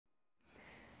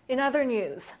In other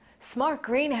news, smart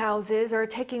greenhouses are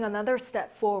taking another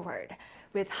step forward.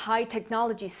 With high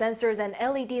technology sensors and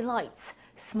LED lights,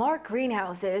 smart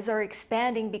greenhouses are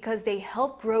expanding because they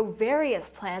help grow various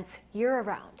plants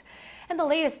year-round. And the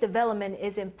latest development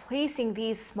is in placing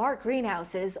these smart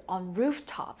greenhouses on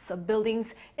rooftops of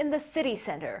buildings in the city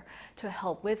center to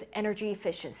help with energy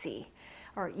efficiency.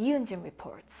 Our Eun-jin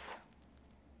reports.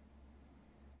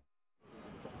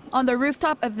 On the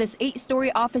rooftop of this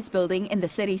 8-story office building in the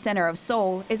city center of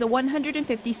Seoul is a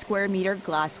 150 square meter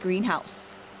glass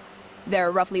greenhouse. There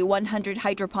are roughly 100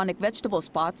 hydroponic vegetable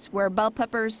spots where bell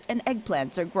peppers and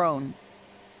eggplants are grown.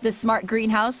 The smart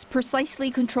greenhouse precisely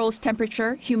controls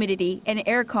temperature, humidity, and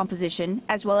air composition,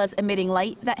 as well as emitting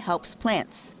light that helps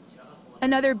plants.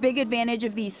 Another big advantage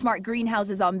of these smart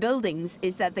greenhouses on buildings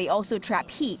is that they also trap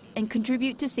heat and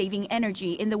contribute to saving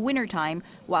energy in the wintertime,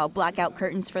 while blackout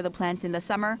curtains for the plants in the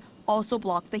summer also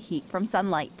block the heat from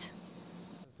sunlight.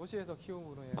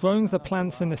 Growing the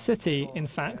plants in the city, in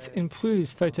fact,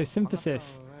 improves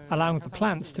photosynthesis, allowing the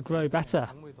plants to grow better.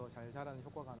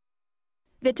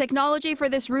 The technology for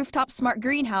this rooftop smart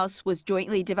greenhouse was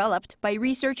jointly developed by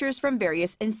researchers from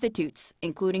various institutes,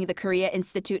 including the Korea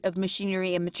Institute of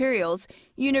Machinery and Materials,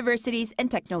 universities,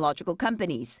 and technological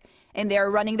companies. And they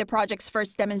are running the project's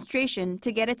first demonstration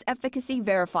to get its efficacy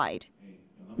verified.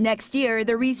 Next year,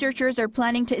 the researchers are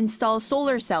planning to install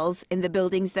solar cells in the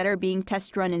buildings that are being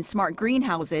test run in smart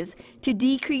greenhouses to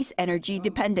decrease energy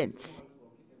dependence.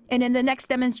 And in the next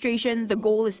demonstration, the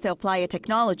goal is to apply a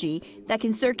technology that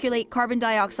can circulate carbon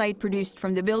dioxide produced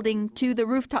from the building to the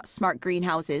rooftop smart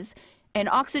greenhouses and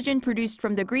oxygen produced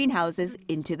from the greenhouses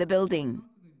into the building.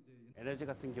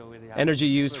 Energy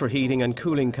used for heating and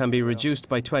cooling can be reduced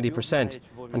by 20%,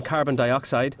 and carbon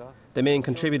dioxide, the main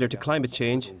contributor to climate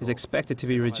change, is expected to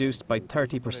be reduced by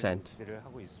 30%.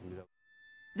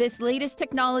 This latest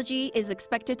technology is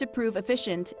expected to prove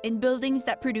efficient in buildings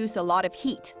that produce a lot of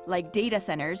heat, like data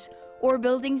centers, or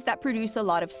buildings that produce a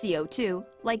lot of CO2,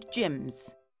 like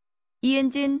gyms.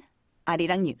 Eun-jin,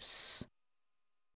 Arirang News.